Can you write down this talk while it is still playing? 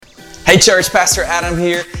Hey church, Pastor Adam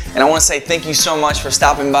here, and I want to say thank you so much for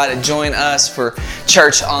stopping by to join us for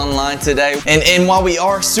church online today. And while we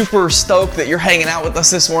are super stoked that you're hanging out with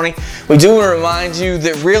us this morning, we do want to remind you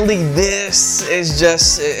that really this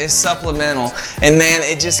is supplemental. And man,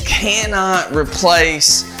 it just cannot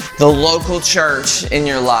replace the local church in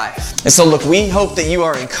your life. And so look, we hope that you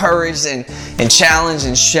are encouraged and challenged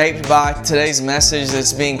and shaped by today's message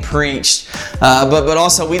that's being preached. But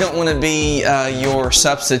also we don't want to be your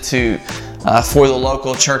substitute for the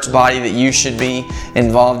local church body that you should be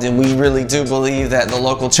involved in. We really do believe that the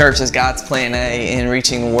local church is God's plan A in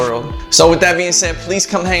reaching the world. So with that being said, please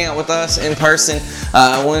come hang out with us in person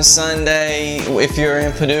one Sunday. If you're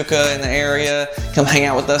in Paducah in the area, come hang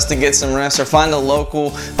out with us to get some rest, or find a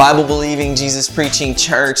local Bible-believing, Jesus-preaching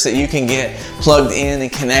church that you can get plugged in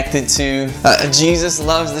and connected to. Jesus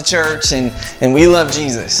loves the church, and we love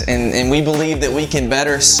Jesus, and we believe that we can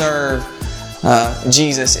better serve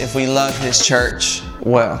Jesus if we love His church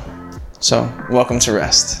well. So, welcome to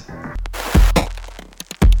Rest.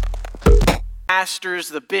 Pastors,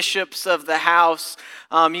 the bishops of the house,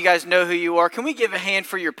 you guys know who you are. Can we give a hand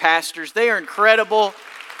for your pastors? They are incredible.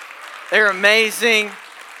 They're amazing.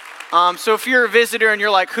 So if you're a visitor and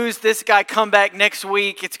you're like, who's this guy? Come back next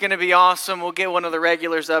week. It's going to be awesome. We'll get one of the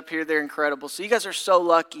regulars up here. They're incredible. So you guys are so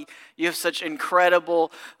lucky. You have such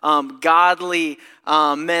incredible, godly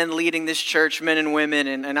men leading this church, men and women,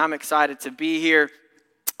 and I'm excited to be here.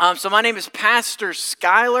 So my name is Pastor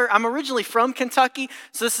Skyler. I'm originally from Kentucky,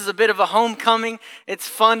 so this is a bit of a homecoming. It's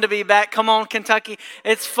fun to be back. Come on, Kentucky.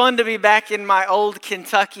 It's fun to be back in my old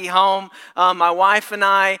Kentucky home. My wife and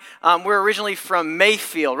I, we're originally from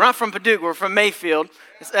Mayfield. We're not from Paducah, we're from Mayfield.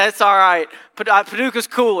 That's all right. Paducah's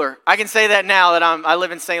cooler. I can say that now that I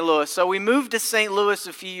live in St. Louis. So we moved to St. Louis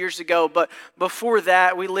a few years ago, but before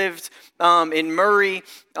that we lived in Murray,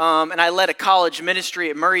 and I led a college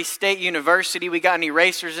ministry at Murray State University. We got any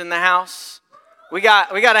racers in the house? We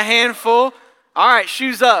got a handful. All right,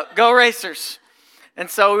 shoes up. Go Racers. And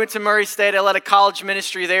so we went to Murray State. I led a college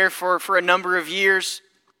ministry there for a number of years.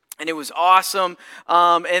 And it was awesome,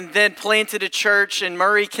 and then planted a church in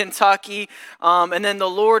Murray, Kentucky, and then the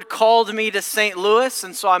Lord called me to St. Louis,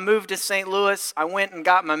 and so I moved to St. Louis. I went and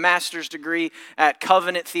got my master's degree at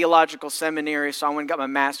Covenant Theological Seminary, so I went and got my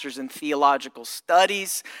master's in theological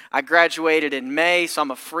studies. I graduated in May, so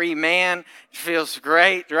I'm a free man. It feels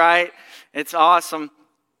great, right? It's awesome.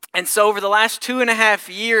 And so over the last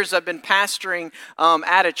 2.5 years, I've been pastoring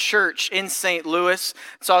at a church in St. Louis.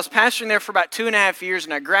 So I was pastoring there for about 2.5 years,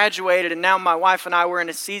 and I graduated, and now my wife and I were in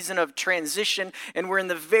a season of transition, and we're in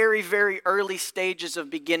the very, very early stages of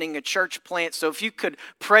beginning a church plant. So if you could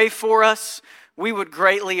pray for us, we would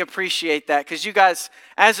greatly appreciate that, because you guys,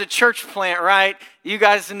 as a church plant, right, you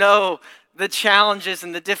guys know the challenges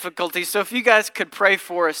and the difficulties. So if you guys could pray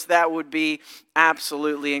for us, that would be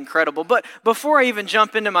absolutely incredible. But before I even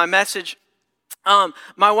jump into my message,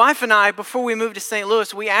 my wife and I, before we moved to St.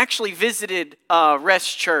 Louis, we actually visited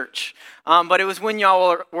Rest Church. But it was when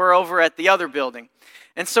y'all were over at the other building.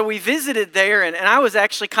 And so we visited there, and I was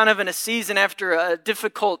actually kind of in a season after a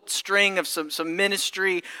difficult string of some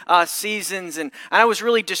ministry seasons, and I was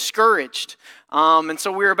really discouraged. And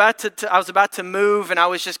so I was about to move, and I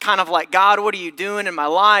was just kind of like, God, what are you doing in my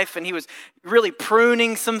life? And He was really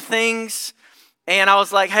pruning some things. And I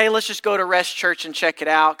was like, hey, let's just go to Rest Church and check it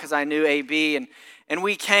out, because I knew AB, and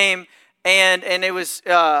we came. And it was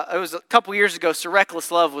a couple years ago, so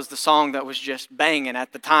Reckless Love was the song that was just banging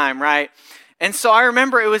at the time, right? And so I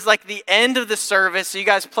remember it was like the end of the service, so you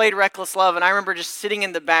guys played Reckless Love, and I remember just sitting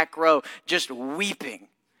in the back row, just weeping,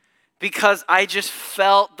 because I just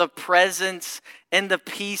felt the presence and the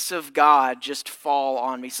peace of God just fall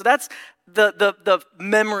on me. So that's the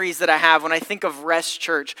memories that I have when I think of Rest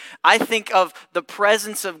Church. I think of the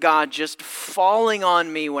presence of God just falling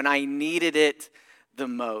on me when I needed it the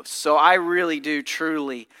most. So I really do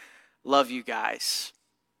truly love you guys.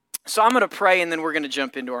 So I'm going to pray, and then we're going to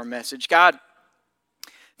jump into our message. God,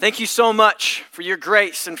 thank you so much for your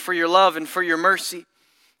grace and for your love and for your mercy.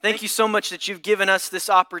 Thank you so much that you've given us this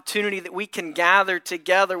opportunity that we can gather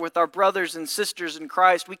together with our brothers and sisters in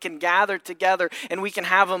Christ. We can gather together and we can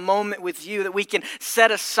have a moment with you, that we can set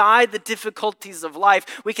aside the difficulties of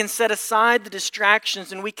life. We can set aside the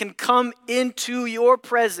distractions, and we can come into your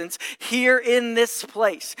presence here in this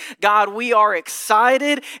place. God, we are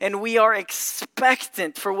excited and we are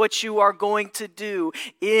expectant for what you are going to do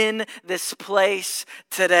in this place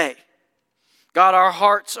today. God, our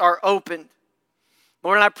hearts are open.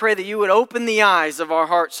 Lord, and I pray that you would open the eyes of our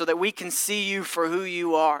hearts so that we can see you for who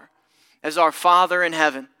you are, as our Father in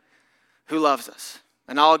heaven who loves us.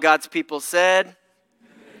 And all God's people said,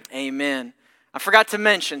 Amen. I forgot to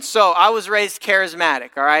mention, so I was raised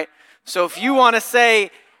charismatic, all right? So if you want to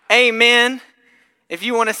say amen, if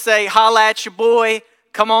you want to say holla at your boy,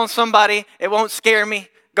 come on somebody, it won't scare me,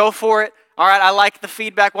 go for it. All right, I like the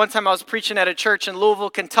feedback. One time I was preaching at a church in Louisville,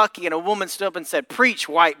 Kentucky, and a woman stood up and said, "Preach,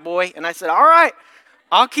 white boy." And I said, "All right,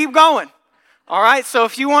 I'll keep going." All right, so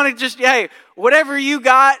if you want to just, hey, whatever you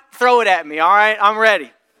got, throw it at me, all right? I'm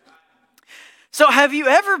ready. So have you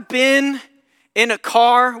ever been in a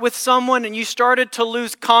car with someone and you started to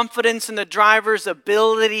lose confidence in the driver's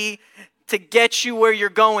ability to get you where you're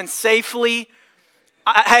going safely?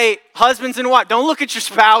 Hey, husbands and wives, don't look at your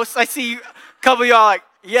spouse. I see a couple of y'all like,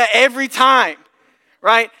 yeah, every time,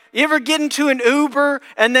 right? You ever get into an Uber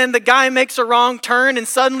and then the guy makes a wrong turn and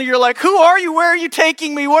suddenly you're like, who are you? Where are you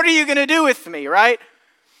taking me? What are you going to do with me, right?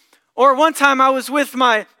 Or one time I was with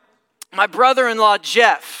my brother-in-law,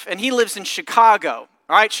 Jeff, and he lives in Chicago.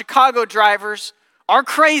 All right, Chicago drivers are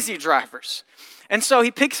crazy drivers. And so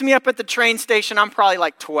he picks me up at the train station. I'm probably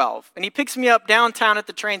like 12. And he picks me up downtown at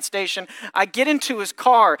the train station. I get into his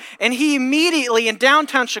car, and he immediately in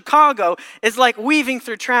downtown Chicago is like weaving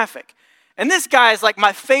through traffic. And this guy is like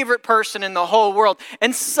my favorite person in the whole world.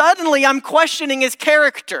 And suddenly I'm questioning his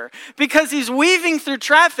character because he's weaving through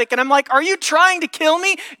traffic. And I'm like, are you trying to kill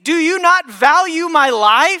me? Do you not value my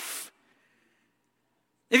life?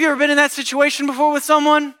 Have you ever been in that situation before with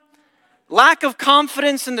someone? Lack of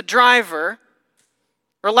confidence in the driver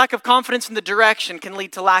or lack of confidence in the direction can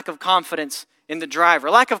lead to lack of confidence in the driver.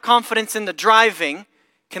 Lack of confidence in the driving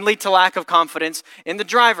can lead to lack of confidence in the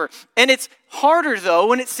driver. And it's harder, though,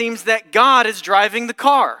 when it seems that God is driving the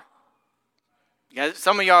car.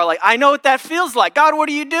 Some of y'all are like, I know what that feels like. God, what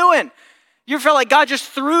are you doing? You felt like God just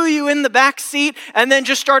threw you in the back seat and then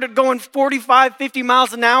just started going 45, 50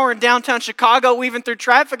 miles an hour in downtown Chicago, weaving through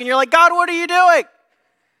traffic, and you're like, God, what are you doing?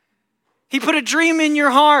 He put a dream in your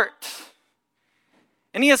heart,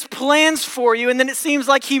 and he has plans for you, and then it seems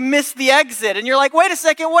like he missed the exit, and you're like, wait a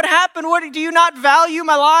second, what happened? Do you not value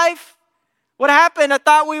my life? What happened? I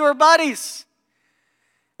thought we were buddies.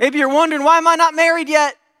 Maybe you're wondering, why am I not married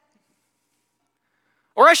yet?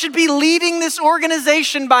 Or I should be leading this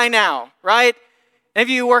organization by now, right?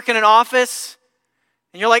 Maybe you work in an office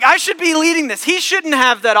and you're like, I should be leading this. He shouldn't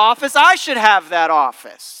have that office. I should have that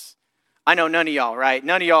office. I know none of y'all, right?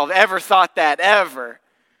 None of y'all have ever thought that, ever.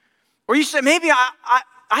 Or you said, maybe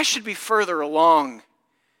I should be further along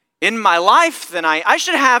in my life than I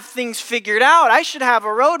should have things figured out. I should have a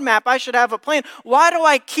roadmap. I should have a plan. Why do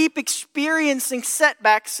I keep experiencing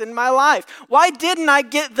setbacks in my life? Why didn't I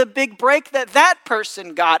get the big break that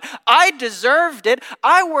person got? I deserved it.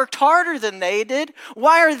 I worked harder than they did.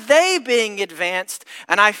 Why are they being advanced?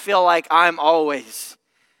 And I feel like I'm always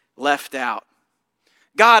left out.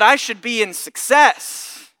 God, I should be in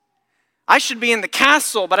success. I should be in the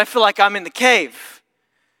castle, but I feel like I'm in the cave.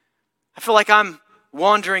 I feel like I'm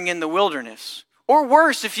wandering in the wilderness. Or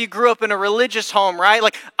worse, if you grew up in a religious home, right?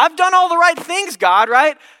 Like, I've done all the right things, God,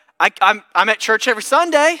 right? I'm at church every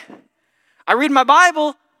Sunday. I read my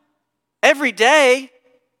Bible every day.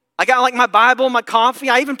 I got like my Bible, my coffee.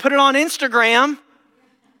 I even put it on Instagram.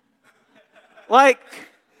 Like,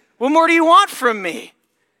 what more do you want from me?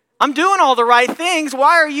 I'm doing all the right things.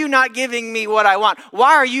 Why are you not giving me what I want?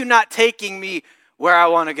 Why are you not taking me where I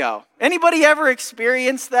want to go? Anybody ever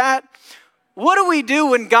experienced that? What do we do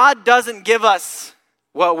when God doesn't give us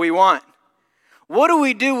what we want? What do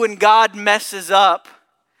we do when God messes up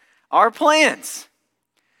our plans?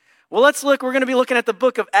 Well, let's look. We're going to be looking at the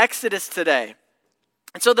book of Exodus today.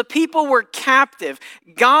 And so the people were captive.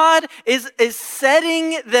 God is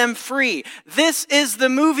setting them free. This is the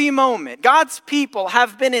movie moment. God's people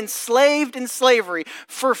have been enslaved in slavery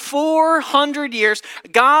for 400 years.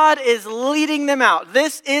 God is leading them out.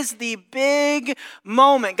 This is the big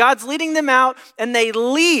moment. God's leading them out and they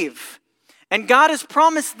leave. And God has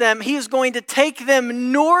promised them He is going to take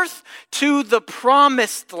them north to the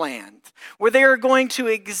promised land, where they are going to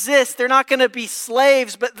exist. They're not going to be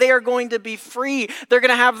slaves, but they are going to be free. They're going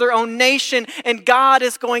to have their own nation, and God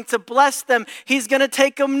is going to bless them. He's going to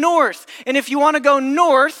take them north. And if you want to go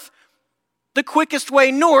north, the quickest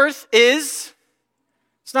way north is,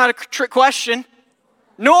 it's not a trick question,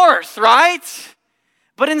 north, right?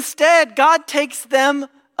 But instead, God takes them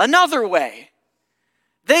another way.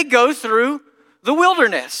 They go through the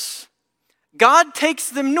wilderness. God takes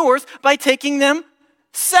them north by taking them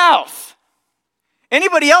south.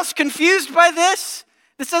 Anybody else confused by this?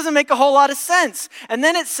 This doesn't make a whole lot of sense. And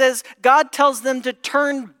then it says God tells them to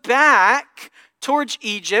turn back towards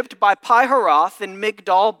Egypt by Pi-hahiroth and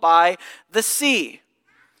Migdol by the sea.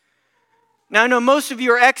 Now I know most of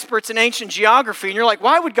you are experts in ancient geography and you're like,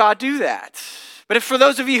 why would God do that? But if for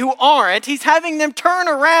those of you who aren't, he's having them turn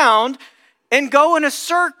around and go in a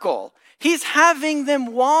circle. He's having them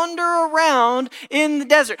wander around in the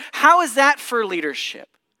desert. How is that for leadership?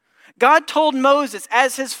 God told Moses,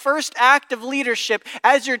 as his first act of leadership,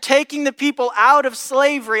 as you're taking the people out of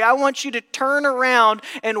slavery, I want you to turn around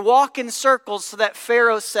and walk in circles so that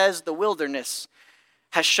Pharaoh says the wilderness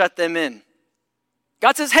has shut them in.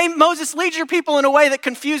 God says, hey, Moses, lead your people in a way that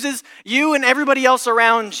confuses you and everybody else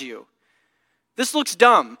around you. This looks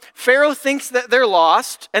dumb. Pharaoh thinks that they're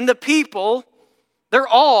lost, and the people, they're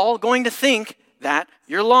all going to think that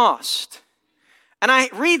you're lost. And I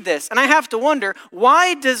read this, and I have to wonder,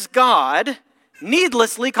 why does God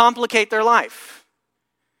needlessly complicate their life?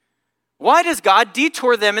 Why does God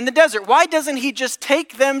detour them in the desert? Why doesn't he just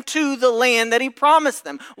take them to the land that he promised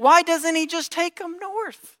them? Why doesn't he just take them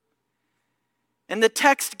north? And the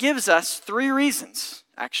text gives us 3 reasons,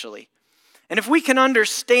 actually. And if we can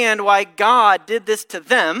understand why God did this to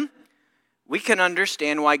them, we can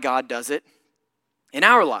understand why God does it in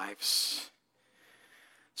our lives.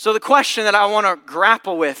 So the question that I want to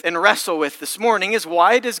grapple with and wrestle with this morning is,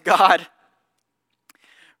 why does God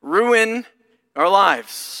ruin our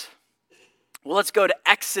lives? Well, let's go to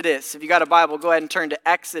Exodus. If you got a Bible, go ahead and turn to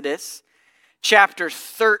Exodus chapter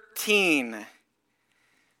 13.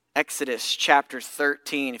 Exodus chapter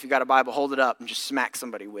 13. If you got a Bible, hold it up and just smack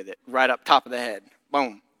somebody with it right up top of the head.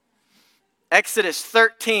 Boom. Exodus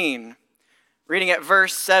 13, reading at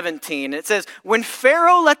verse 17. It says, when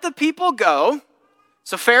Pharaoh let the people go,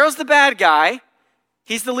 so Pharaoh's the bad guy.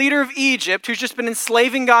 He's the leader of Egypt who's just been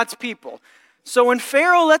enslaving God's people. So when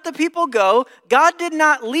Pharaoh let the people go, God did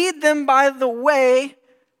not lead them by way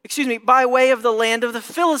of the land of the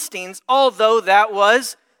Philistines, although that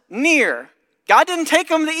was near. God didn't take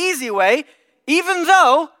them the easy way, even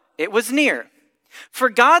though it was near. For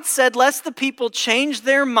God said, lest the people change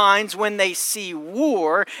their minds when they see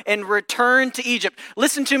war and return to Egypt.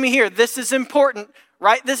 Listen to me here. This is important.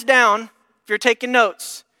 Write this down if you're taking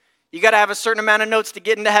notes. You got to have a certain amount of notes to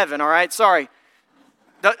get into heaven, all right? Sorry.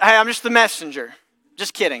 Hey, I'm just the messenger.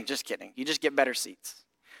 Just kidding, just kidding. You just get better seats.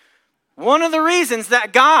 One of the reasons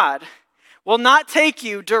that God will not take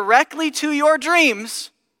you directly to your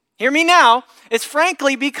dreams, hear me now, is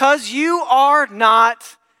frankly because you are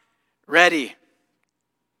not ready.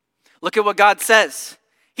 Look at what God says.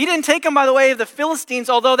 He didn't take them by the way of the Philistines,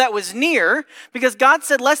 although that was near, because God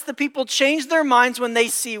said, lest the people change their minds when they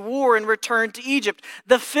see war and return to Egypt.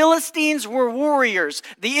 The Philistines were warriors.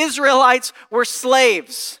 The Israelites were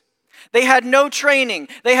slaves. They had no training.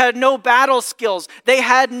 They had no battle skills. They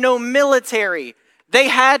had no military. They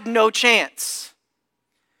had no chance.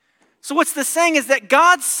 So what's the saying is that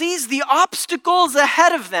God sees the obstacles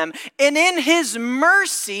ahead of them, and in his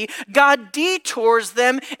mercy, God detours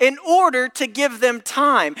them in order to give them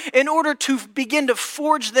time, in order to begin to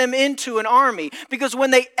forge them into an army. Because when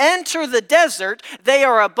they enter the desert, they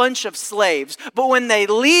are a bunch of slaves. But when they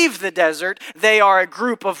leave the desert, they are a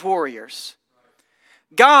group of warriors.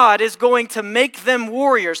 God is going to make them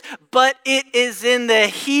warriors, but it is in the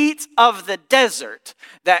heat of the desert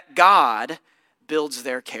that God builds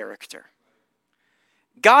their character.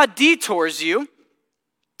 God detours you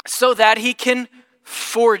so that he can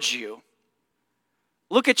forge you.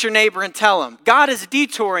 Look at your neighbor and tell him, God is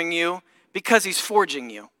detouring you because he's forging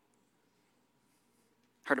you.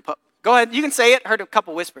 Go ahead, you can say it. Heard a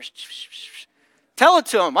couple whispers. Tell it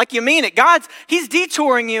to him like you mean it. He's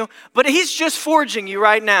detouring you, but he's just forging you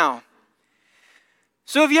right now.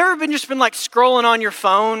 So have you ever been like scrolling on your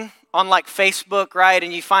phone on like Facebook, right?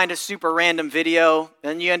 And you find a super random video,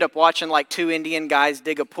 and you end up watching like 2 Indian guys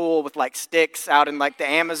dig a pool with like sticks out in like the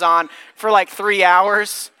Amazon for like 3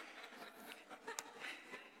 hours.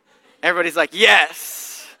 Everybody's like,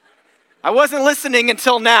 yes. I wasn't listening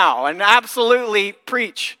until now, and absolutely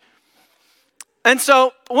preach. And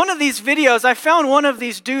so one of these videos, I found one of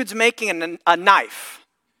these dudes making a knife.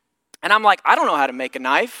 And I'm like, I don't know how to make a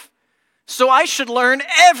knife. So I should learn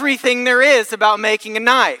everything there is about making a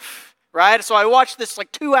knife, right? So I watched this like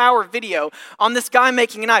 2-hour video on this guy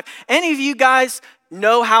making a knife. Any of you guys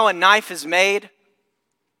know how a knife is made?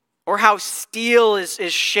 Or how steel is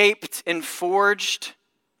shaped and forged,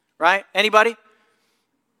 right? Anybody?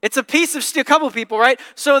 It's a piece of steel, a couple people, right?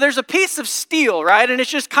 So there's a piece of steel, right? And it's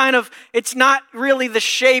just it's not really the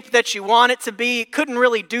shape that you want it to be. It couldn't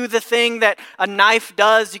really do the thing that a knife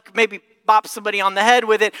does. You could maybe bop somebody on the head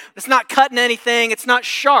with it. It's not cutting anything. It's not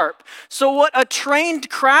sharp. So what a trained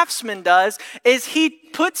craftsman does is he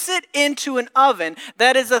puts it into an oven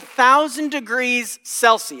that is 1,000 degrees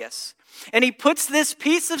Celsius. And he puts this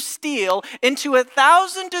piece of steel into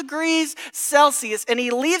 1,000 degrees Celsius, and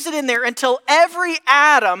he leaves it in there until every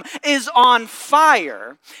atom is on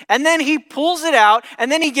fire. And then he pulls it out,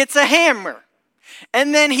 and then he gets a hammer.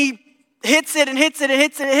 And then he hits it and hits it and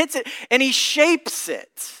hits it and hits it, and he shapes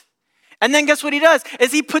it. And then guess what he does?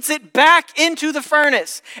 Is he puts it back into the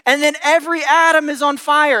furnace. And then every atom is on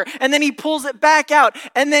fire. And then he pulls it back out.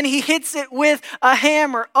 And then he hits it with a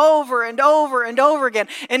hammer over and over and over again.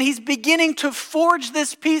 And he's beginning to forge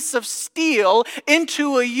this piece of steel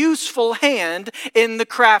into a useful hand in the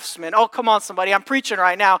craftsman. Oh, come on, somebody. I'm preaching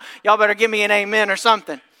right now. Y'all better give me an amen or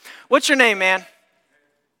something. What's your name, man?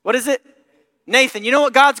 What is it? Nathan. You know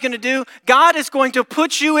what God's going to do? God is going to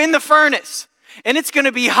put you in the furnace. And it's going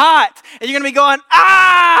to be hot. And you're going to be going,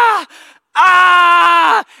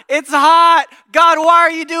 it's hot. God, why are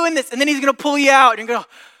you doing this? And then he's going to pull you out. And you're going to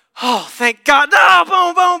go, oh, thank God. Oh,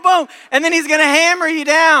 boom, boom, boom. And then he's going to hammer you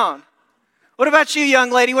down. What about you, young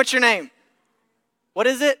lady? What's your name? What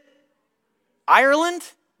is it? Ireland?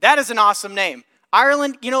 That is an awesome name.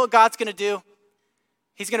 Ireland, you know what God's going to do?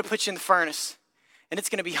 He's going to put you in the furnace. And it's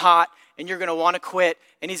going to be hot. And you're going to want to quit,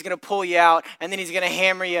 and he's going to pull you out, and then he's going to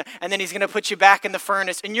hammer you, and then he's going to put you back in the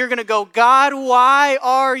furnace, and you're going to go, God, why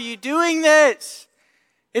are you doing this?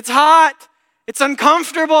 It's hot. It's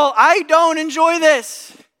uncomfortable. I don't enjoy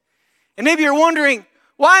this. And maybe you're wondering,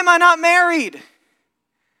 why am I not married?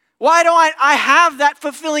 Why don't I have that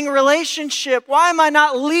fulfilling relationship? Why am I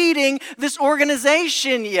not leading this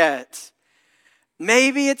organization yet?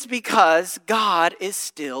 Maybe it's because God is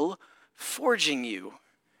still forging you.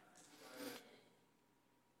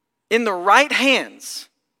 In the right hands,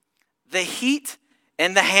 the heat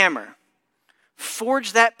and the hammer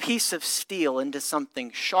forge that piece of steel into something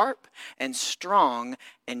sharp and strong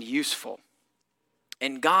and useful.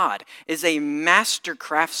 And God is a master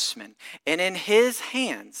craftsman. And in his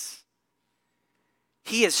hands,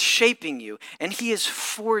 he is shaping you and he is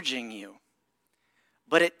forging you.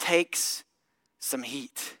 But it takes some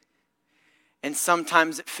heat. And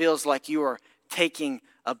sometimes it feels like you are taking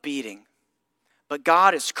a beating. But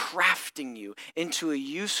God is crafting you into a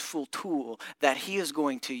useful tool that he is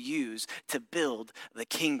going to use to build the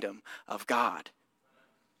kingdom of God.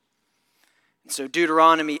 And so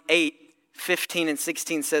Deuteronomy 8:15 and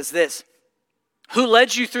 16 says this, who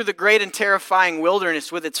led you through the great and terrifying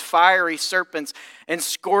wilderness with its fiery serpents and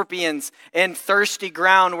scorpions and thirsty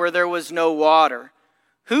ground where there was no water?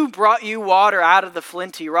 Who brought you water out of the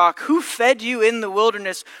flinty rock? Who fed you in the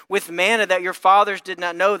wilderness with manna that your fathers did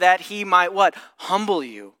not know, that he might what? Humble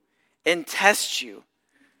you and test you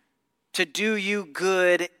to do you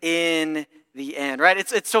good in the end, right?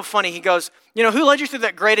 It's so funny. He goes, you know, who led you through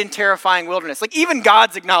that great and terrifying wilderness? Like even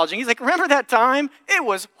God's acknowledging. He's like, remember that time? It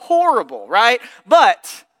was horrible, right?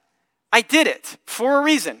 But I did it for a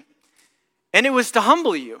reason. And it was to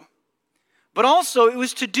humble you. But also it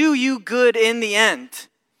was to do you good in the end.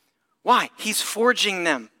 Why? He's forging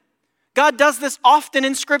them. God does this often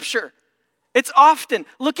in Scripture. It's often.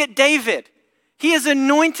 Look at David. He is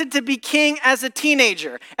anointed to be king as a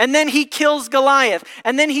teenager. And then he kills Goliath.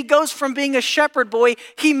 And then he goes from being a shepherd boy.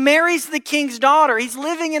 He marries the king's daughter. He's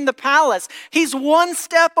living in the palace. He's one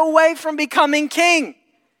step away from becoming king.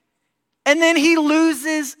 And then he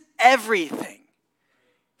loses everything.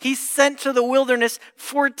 He's sent to the wilderness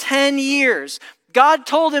for 10 years. God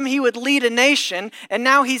told him he would lead a nation, and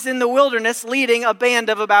now he's in the wilderness leading a band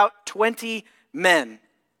of about 20 men.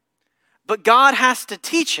 But God has to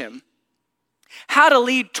teach him how to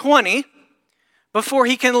lead 20 before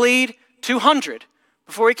he can lead 200,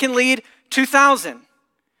 before he can lead 2,000.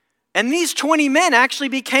 And these 20 men actually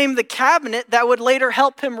became the cabinet that would later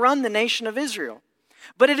help him run the nation of Israel.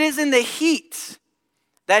 But it is in the heat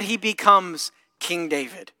that he becomes King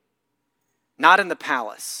David, not in the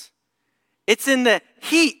palace. It's in the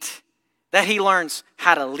heat that he learns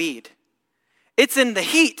how to lead. It's in the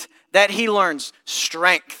heat that he learns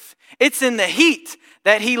strength. It's in the heat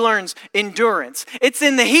that he learns endurance. It's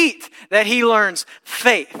in the heat that he learns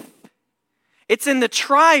faith. It's in the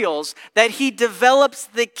trials that he develops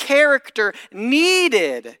the character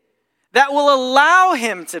needed that will allow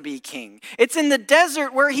him to be king. It's in the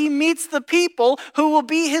desert where he meets the people who will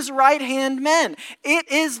be his right-hand men.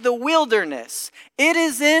 It is the wilderness. It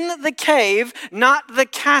is in the cave, not the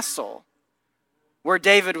castle, where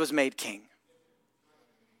David was made king.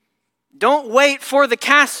 Don't wait for the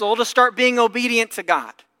castle to start being obedient to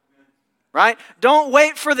God. Right? Don't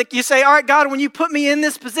wait for you say, all right, God, when you put me in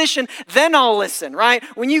this position, then I'll listen, right?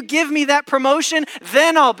 When you give me that promotion,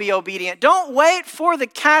 then I'll be obedient. Don't wait for the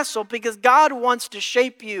castle because God wants to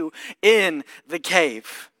shape you in the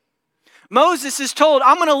cave. Moses is told,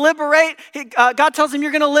 I'm going to liberate, God tells him,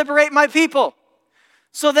 you're going to liberate my people.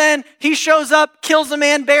 So then he shows up, kills a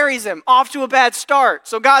man, buries him, off to a bad start.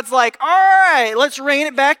 So God's like, all right, let's rein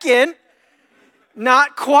it back in.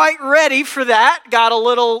 Not quite ready for that, got a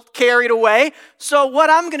little carried away. So what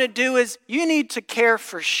I'm going to do is you need to care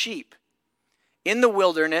for sheep in the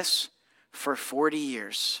wilderness for 40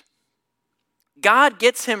 years. God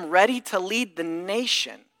gets him ready to lead the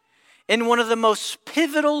nation in one of the most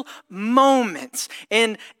pivotal moments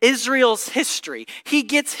in Israel's history. He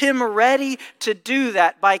gets him ready to do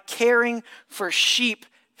that by caring for sheep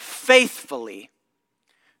faithfully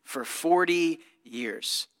for 40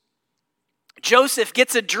 years. Joseph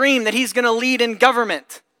gets a dream that he's going to lead in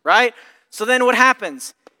government, right? So then what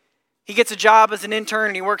happens? He gets a job as an intern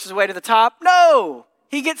and he works his way to the top? No!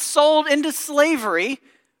 He gets sold into slavery,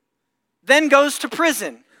 then goes to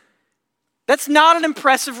prison. That's not an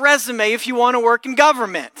impressive resume if you want to work in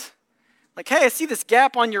government. Like, hey, I see this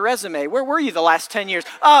gap on your resume. Where were you the last 10 years?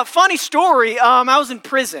 Funny story, I was in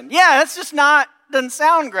prison. Yeah, that's just doesn't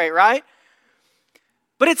sound great, right?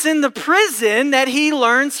 But it's in the prison that he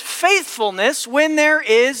learns faithfulness when there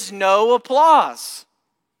is no applause.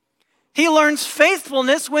 He learns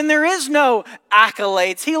faithfulness when there is no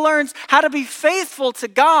accolades. He learns how to be faithful to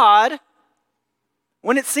God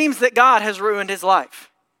when it seems that God has ruined his life.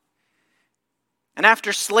 And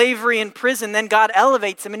after slavery in prison, then God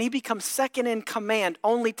elevates him and he becomes second in command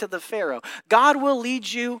only to the Pharaoh. God will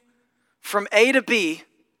lead you from A to B,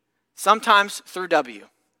 sometimes through W.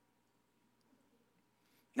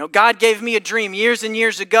 You know, God gave me a dream years and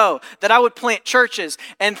years ago that I would plant churches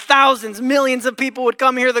and thousands, millions of people would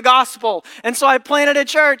come hear the gospel. And so I planted a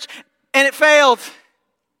church and it failed.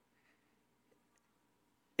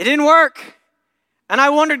 It didn't work. And I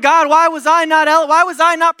wondered, God, why was I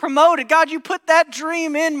not promoted? God, you put that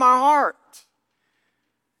dream in my heart.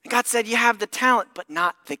 And God said, you have the talent, but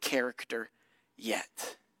not the character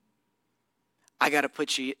yet. I got to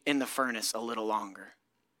put you in the furnace a little longer.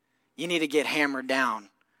 You need to get hammered down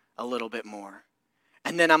a little bit more.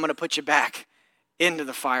 And then I'm going to put you back into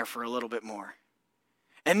the fire for a little bit more.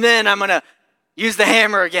 And then I'm going to use the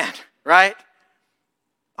hammer again, right?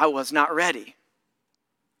 I was not ready.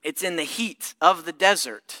 It's in the heat of the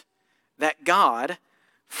desert that God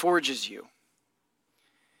forges you.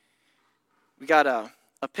 We got a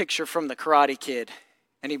picture from The Karate Kid.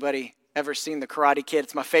 Anybody ever seen The Karate Kid?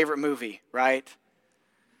 It's my favorite movie, right?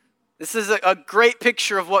 This is a great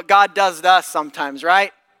picture of what God does to us sometimes,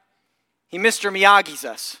 right? He Mr. Miyagi's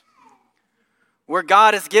us. Where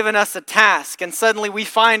God has given us a task and suddenly we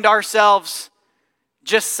find ourselves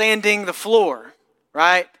just sanding the floor,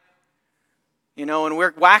 right? You know, and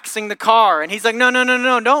we're waxing the car. And he's like, no,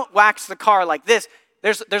 don't wax the car like this.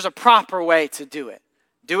 There's a proper way to do it.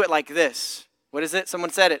 Do it like this. What is it?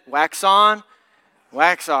 Someone said it. Wax on,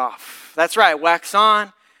 wax off. That's right, wax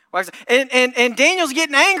on, wax off. And Daniel's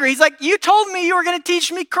getting angry. He's like, you told me you were going to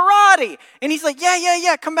teach me karate. And he's like,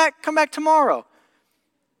 yeah, come back tomorrow.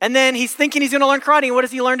 And then he's thinking he's going to learn karate. And what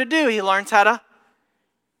does he learn to do? He learns how to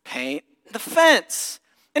paint the fence.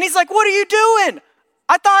 And he's like, what are you doing?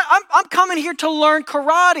 I thought I'm coming here to learn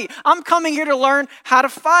karate. I'm coming here to learn how to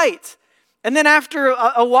fight. And then after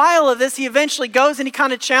a while of this, he eventually goes and he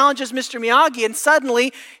kind of challenges Mr. Miyagi. And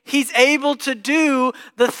suddenly he's able to do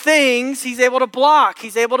the things. He's able to block.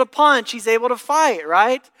 He's able to punch. He's able to fight,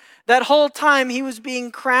 right? That whole time he was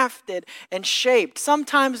being crafted and shaped.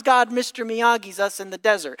 Sometimes God Mr. Miyagi's us in the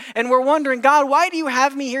desert. And we're wondering, God, why do you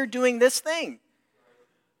have me here doing this thing?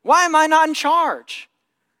 Why am I not in charge?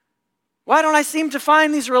 Why don't I seem to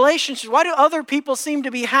find these relationships? Why do other people seem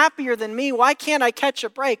to be happier than me? Why can't I catch a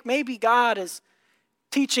break? Maybe God is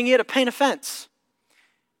teaching you to paint a fence.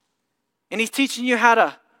 And he's teaching you how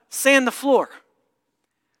to sand the floor.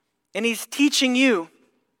 And he's teaching you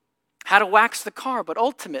how to wax the car. But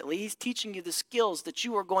ultimately, he's teaching you the skills that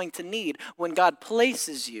you are going to need when God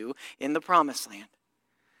places you in the promised land.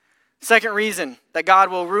 Second reason that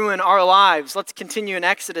God will ruin our lives. Let's continue in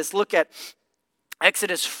Exodus. Look at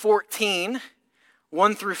Exodus 14,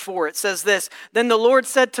 1 through 4. It says this, Then the Lord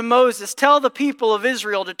said to Moses, Tell the people of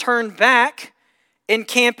Israel to turn back and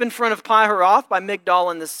camp in front of Pi-haroth by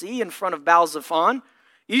Migdol in the sea, in front of Baal-zephon.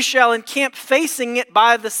 You shall encamp facing it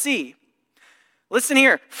by the sea. Listen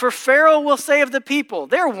here. For Pharaoh will say of the people,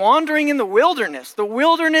 they're wandering in the wilderness. The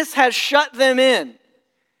wilderness has shut them in.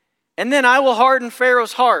 And then I will harden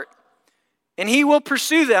Pharaoh's heart, and he will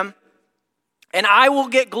pursue them. And I will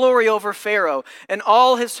get glory over Pharaoh and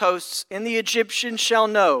all his hosts, and the Egyptians shall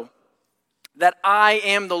know that I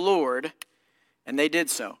am the Lord. And they did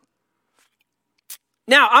so.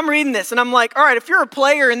 Now, I'm reading this, and I'm like, all right, if you're a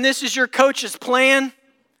player and this is your coach's plan,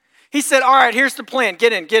 He said, all right, here's the plan.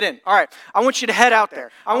 Get in. All right, I want you to head out there.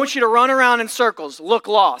 I want you to run around in circles, look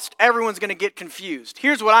lost. Everyone's going to get confused.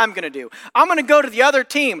 Here's what I'm going to do. I'm going to go to the other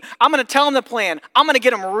team. I'm going to tell them the plan. I'm going to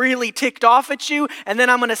get them really ticked off at you, and then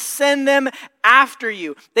I'm going to send them after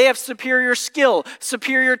you. They have superior skill,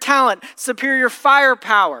 superior talent, superior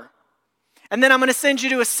firepower. And then I'm going to send you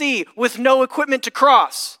to a sea with no equipment to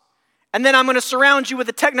cross. And then I'm going to surround you with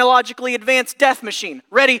a technologically advanced death machine.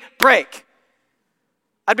 Ready, break.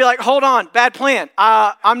 I'd be like, hold on, bad plan.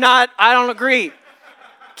 I don't agree.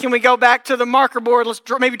 Can we go back to the marker board? Let's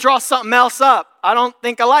maybe draw something else up. I don't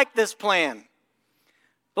think I like this plan.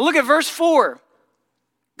 But look at verse 4.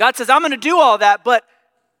 God says, I'm going to do all that, but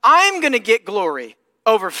I'm going to get glory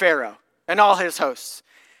over Pharaoh and all his hosts.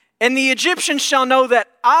 And the Egyptians shall know that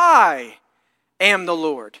I am the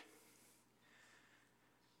Lord.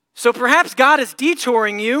 So perhaps God is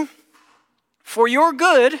detouring you for your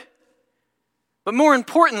good, but more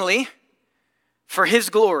importantly, for his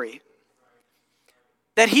glory.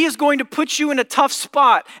 That he is going to put you in a tough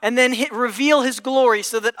spot and then reveal his glory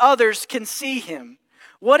so that others can see him.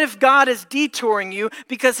 What if God is detouring you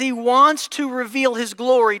because he wants to reveal his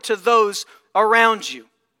glory to those around you?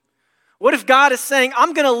 What if God is saying,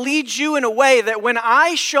 I'm going to lead you in a way that when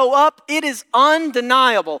I show up, it is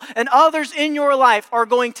undeniable, and others in your life are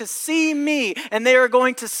going to see me, and they are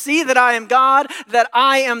going to see that I am God, that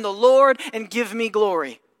I am the Lord, and give me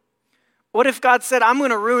glory? What if God said, I'm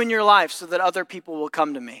going to ruin your life so that other people will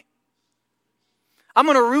come to me? I'm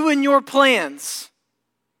going to ruin your plans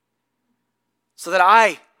so that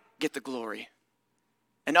I get the glory,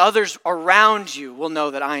 and others around you will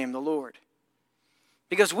know that I am the Lord.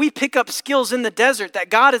 Because we pick up skills in the desert that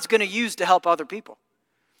God is going to use to help other people.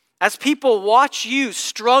 As people watch you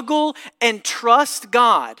struggle and trust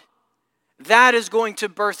God, that is going to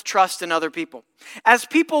birth trust in other people. As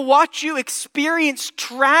people watch you experience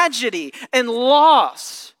tragedy and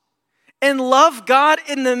loss and love God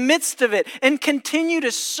in the midst of it and continue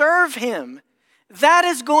to serve him, that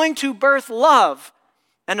is going to birth love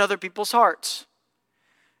in other people's hearts.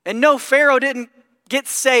 And no, Pharaoh didn't get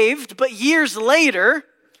saved, but years later,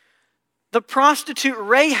 the prostitute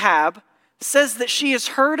Rahab says that she has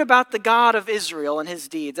heard about the God of Israel and his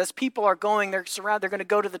deeds. As people are going, they're going to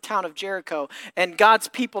go to the town of Jericho, and God's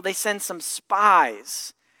people, they send some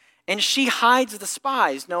spies. And she hides the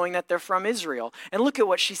spies, knowing that they're from Israel. And look at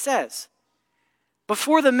what she says.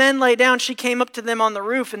 Before the men lay down, she came up to them on the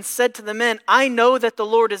roof and said to the men, I know that the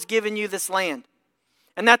Lord has given you this land,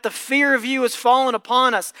 and that the fear of you has fallen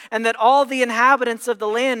upon us, and that all the inhabitants of the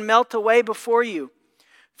land melt away before you.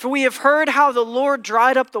 For we have heard how the Lord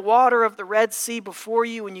dried up the water of the Red Sea before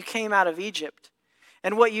you when you came out of Egypt,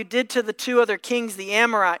 and what you did to the two other kings, the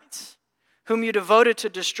Amorites, whom you devoted to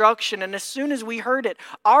destruction. And as soon as we heard it,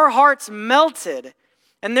 our hearts melted,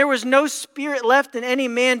 and there was no spirit left in any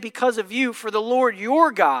man because of you, for the Lord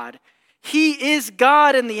your God, he is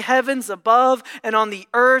God in the heavens above and on the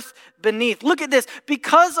earth beneath. Look at this.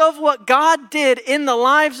 Because of what God did in the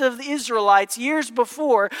lives of the Israelites years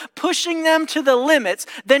before, pushing them to the limits,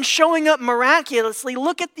 then showing up miraculously,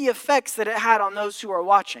 look at the effects that it had on those who are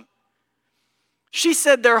watching. She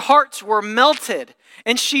said their hearts were melted,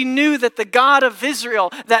 and she knew that the God of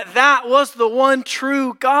Israel, that was the one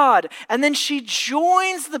true God. And then she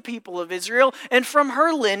joins the people of Israel, and from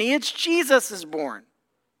her lineage, Jesus is born.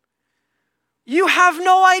 You have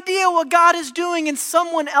no idea what God is doing in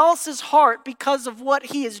someone else's heart because of what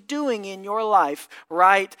he is doing in your life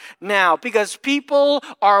right now. Because people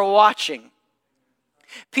are watching.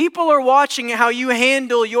 People are watching how you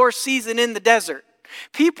handle your season in the desert.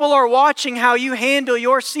 People are watching how you handle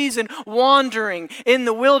your season wandering in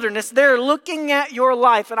the wilderness. They're looking at your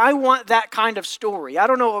life, and I want that kind of story. I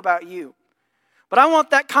don't know about you, but I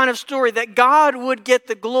want that kind of story, that God would get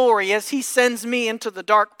the glory as he sends me into the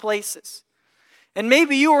dark places. And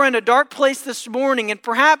maybe you are in a dark place this morning, and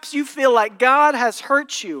perhaps you feel like God has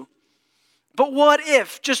hurt you. But what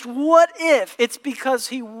if, just what if, it's because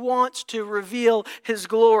he wants to reveal his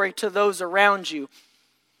glory to those around you?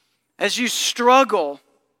 As you struggle,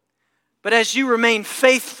 but as you remain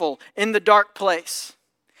faithful in the dark place.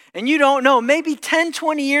 And you don't know, maybe 10,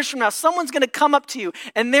 20 years from now, someone's going to come up to you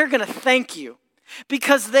and they're going to thank you.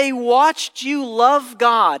 Because they watched you love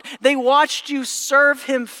God. They watched you serve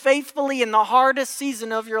him faithfully in the hardest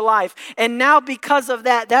season of your life. And now because of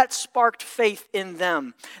that, that sparked faith in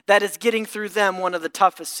them. That is getting through them one of the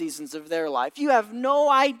toughest seasons of their life. You have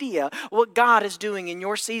no idea what God is doing in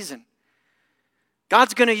your season.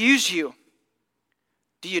 God's going to use you.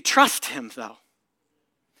 Do you trust him though?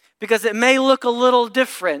 Because it may look a little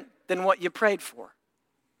different than what you prayed for.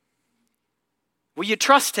 Will you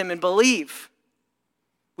trust him and believe?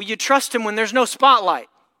 Will you trust him when there's no spotlight?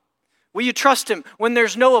 Will you trust him when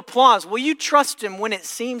there's no applause? Will you trust him when it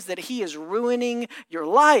seems that he is ruining your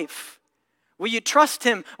life? Will you trust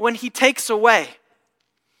him when he takes away?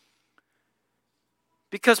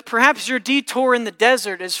 Because perhaps your detour in the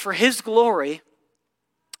desert is for his glory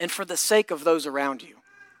and for the sake of those around you.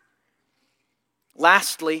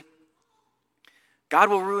 Lastly, God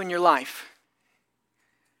will ruin your life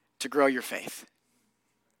to grow your faith.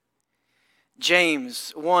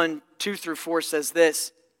 James 1:2-4 says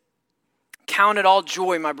this, "Count it all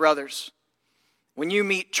joy, my brothers, when you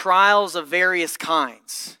meet trials of various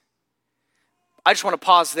kinds." I just want to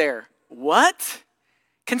pause there. What?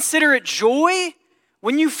 Consider it joy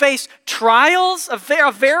when you face trials of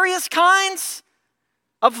various kinds?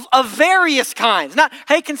 Of various kinds. Not,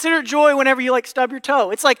 hey, consider it joy whenever you stub your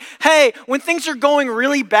toe. It's like, hey, when things are going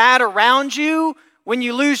really bad around you, when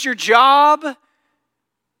you lose your job,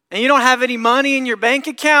 and you don't have any money in your bank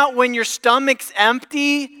account, when your stomach's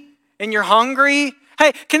empty and you're hungry,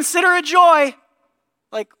 hey, consider it joy.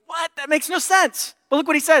 Like, what? That makes no sense. But look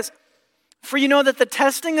what he says. "For you know that the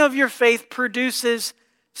testing of your faith produces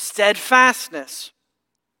steadfastness.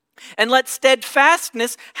 And let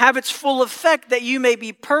steadfastness have its full effect, that you may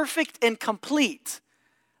be perfect and complete,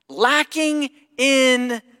 lacking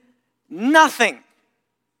in nothing."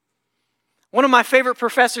 One of my favorite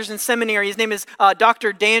professors in seminary, his name is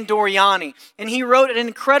Dr. Dan Doriani, and he wrote an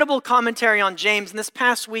incredible commentary on James. And this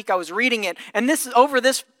past week I was reading it, and this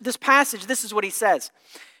passage, this is what he says.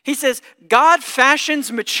 He says, "God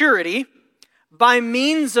fashions maturity by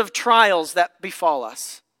means of trials that befall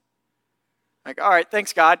us." Like, all right,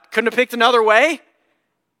 thanks, God. Couldn't have picked another way?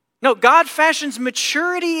 No, God fashions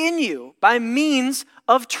maturity in you by means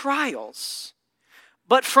of trials.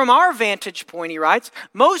 But from our vantage point, he writes,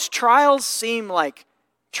 most trials seem like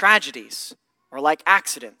tragedies or like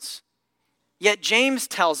accidents. Yet James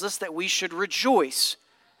tells us that we should rejoice,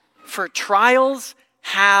 for trials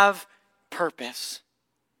have purpose.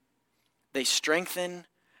 They strengthen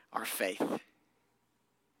our faith.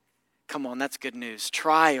 Come on, that's good news.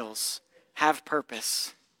 Trials have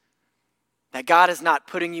purpose. That God is not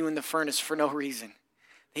putting you in the furnace for no reason.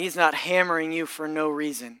 He's not hammering you for no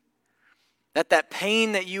reason. That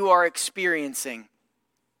pain that you are experiencing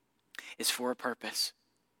is for a purpose.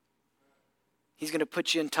 He's going to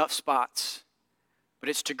put you in tough spots, but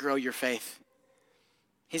it's to grow your faith.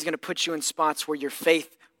 He's going to put you in spots where your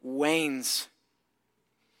faith wanes.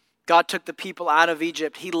 God took the people out of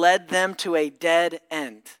Egypt. He led them to a dead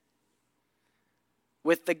end,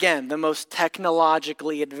 with, again, the most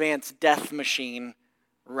technologically advanced death machine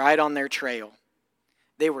right on their trail.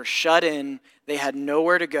 They were shut in. They had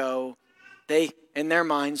nowhere to go. They, in their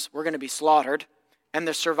minds, were going to be slaughtered. And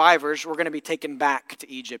the survivors were going to be taken back to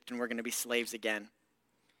Egypt and were going to be slaves again.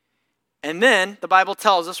 And then, the Bible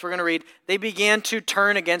tells us, we're going to read, they began to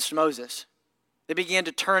turn against Moses. They began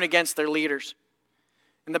to turn against their leaders.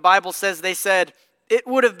 And the Bible says they said, "It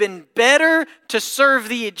would have been better to serve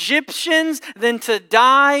the Egyptians than to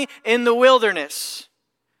die in the wilderness."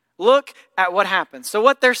 Look at what happens. So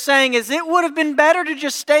what they're saying is it would have been better to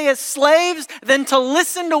just stay as slaves than to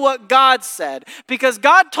listen to what God said. Because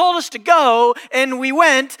God told us to go and we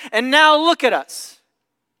went, and now look at us.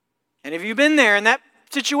 And have you been there in that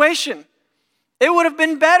situation? It would have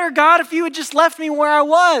been better, God, if you had just left me where I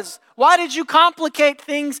was. Why did you complicate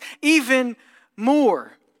things even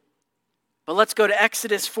more? But let's go to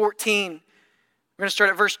Exodus 14. We're going to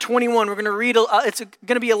start at verse 21. We're going to read, it's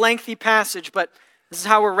going to be a lengthy passage, but this is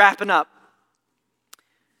how we're wrapping up.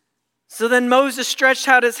 "So then Moses stretched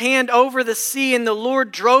out his hand over the sea, and the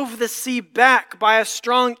Lord drove the sea back by a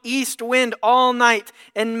strong east wind all night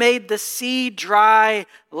and made the sea dry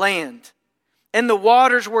land. And the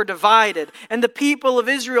waters were divided, and the people of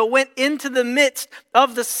Israel went into the midst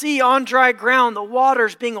of the sea on dry ground, the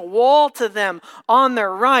waters being a wall to them on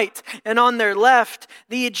their right and on their left.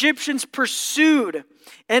 The Egyptians pursued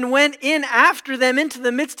and went in after them into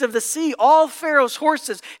the midst of the sea, all Pharaoh's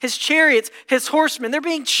horses, his chariots, his horsemen." They're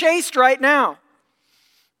being chased right now.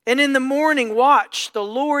 "And in the morning watch, the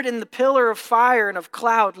Lord in the pillar of fire and of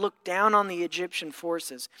cloud looked down on the Egyptian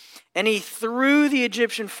forces. And he threw the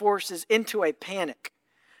Egyptian forces into a panic,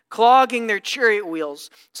 clogging their chariot wheels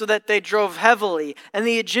so that they drove heavily. And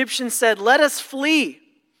the Egyptians said, 'Let us flee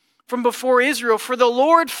from before Israel, for the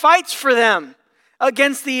Lord fights for them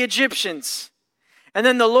against the Egyptians.' And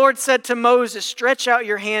then the Lord said to Moses, 'Stretch out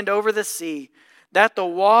your hand over the sea, that the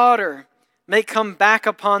water may come back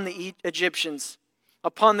upon the Egyptians,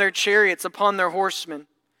 upon their chariots, upon their horsemen.'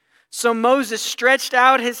 So Moses stretched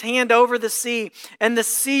out his hand over the sea, and the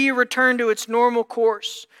sea returned to its normal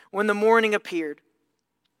course when the morning appeared.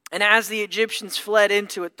 And as the Egyptians fled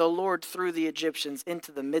into it, the Lord threw the Egyptians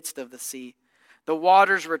into the midst of the sea. The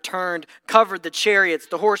waters returned, covered the chariots,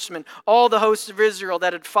 the horsemen, all the hosts of Israel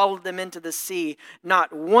that had followed them into the sea.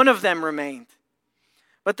 Not one of them remained.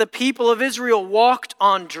 But the people of Israel walked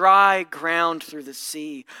on dry ground through the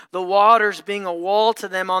sea, the waters being a wall to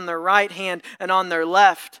them on their right hand and on their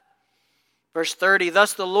left. Verse 30,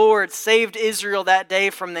 thus the Lord saved Israel that day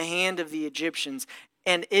from the hand of the Egyptians,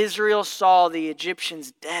 and Israel saw the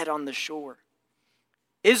Egyptians dead on the shore.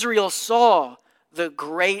 Israel saw the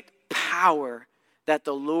great power that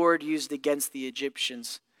the Lord used against the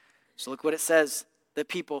Egyptians. So look what it says. The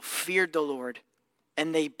people feared the Lord,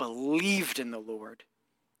 and they believed in the Lord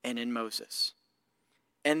and in Moses.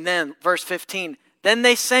 And then, verse 15, then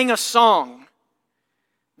they sang a song.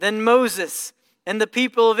 Then Moses and the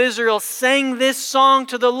people of Israel sang this song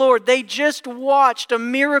to the Lord. They just watched a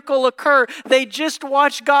miracle occur. They just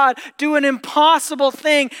watched God do an impossible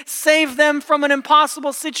thing, save them from an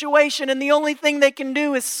impossible situation, and the only thing they can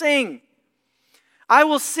do is sing. I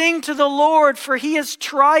will sing to the Lord, for he has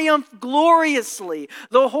triumphed gloriously.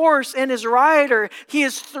 The horse and his rider he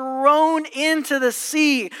has thrown into the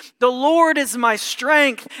sea. The Lord is my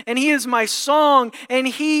strength, and he is my song, and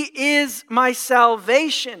he is my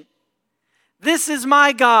salvation. This is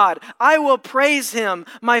my God. I will praise him,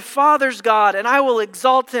 my father's God, and I will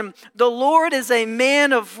exalt him. The Lord is a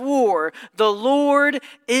man of war. The Lord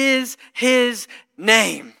is his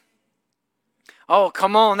name. Oh,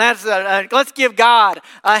 come on. Let's give God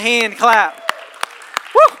a hand clap.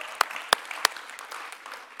 Woo!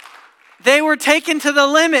 They were taken to the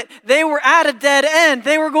limit. They were at a dead end.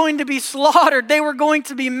 They were going to be slaughtered. They were going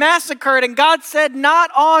to be massacred. And God said,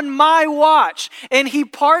 not on my watch. And he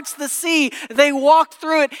parts the sea. They walk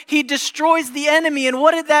through it. He destroys the enemy. And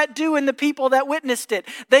what did that do in the people that witnessed it?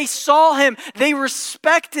 They saw him. They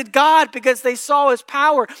respected God because they saw his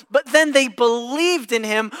power. But then they believed in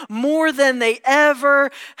him more than they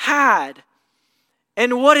ever had.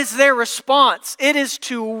 And what is their response? It is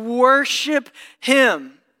to worship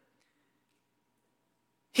him.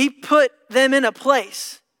 He put them in a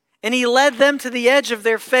place, and he led them to the edge of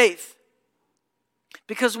their faith.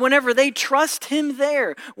 Because whenever they trust him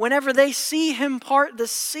there, whenever they see him part the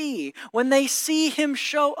sea, when they see him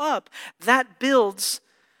show up, that builds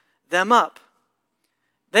them up.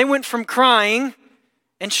 They went from crying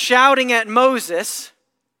and shouting at Moses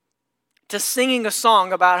to singing a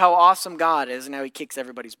song about how awesome God is and how he kicks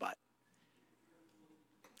everybody's butt.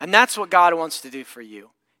 And that's what God wants to do for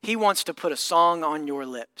you. He wants to put a song on your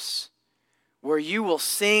lips where you will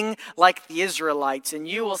sing like the Israelites and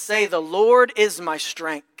you will say, the Lord is my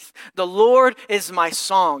strength. The Lord is my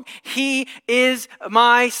song. He is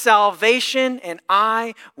my salvation, and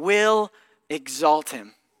I will exalt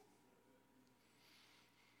him.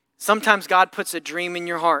 Sometimes God puts a dream in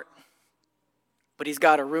your heart, but he's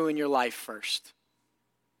got to ruin your life first.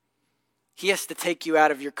 He has to take you out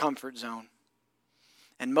of your comfort zone.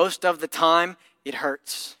 And most of the time, it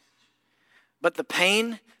hurts. But the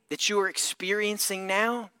pain that you are experiencing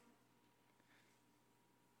now,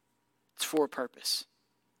 it's for a purpose.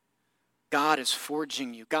 God is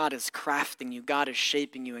forging you. God is crafting you. God is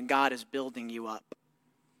shaping you. And God is building you up.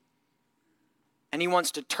 And he wants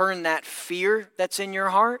to turn that fear that's in your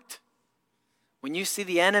heart. When you see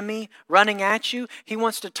the enemy running at you, he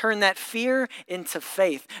wants to turn that fear into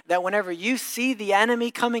faith. That whenever you see the enemy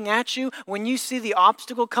coming at you, when you see the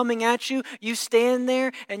obstacle coming at you, you stand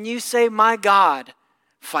there and you say, my God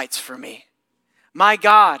fights for me. My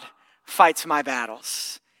God fights my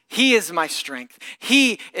battles. He is my strength.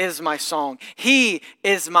 He is my song. He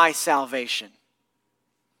is my salvation.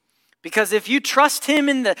 Because if you trust him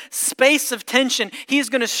in the space of tension, he's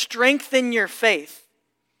going to strengthen your faith.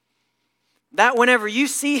 That whenever you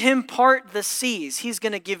see him part the seas, he's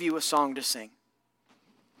going to give you a song to sing.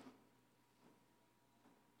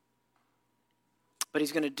 But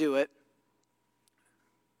he's going to do it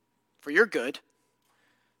for your good,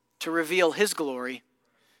 to reveal his glory,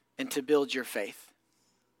 and to build your faith.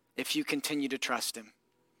 If you continue to trust him.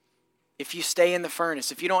 If you stay in the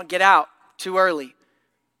furnace, if you don't get out too early,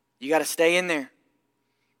 you got to stay in there.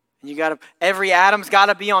 And every atom's got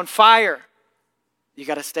to be on fire. You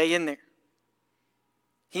got to stay in there.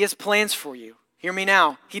 He has plans for you. Hear me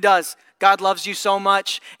now. He does. God loves you so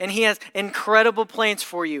much, and he has incredible plans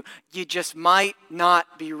for you. You just might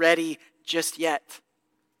not be ready just yet.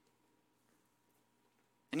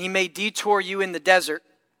 And he may detour you in the desert,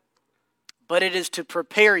 but it is to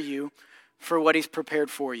prepare you for what he's prepared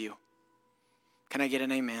for you. Can I get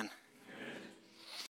an amen?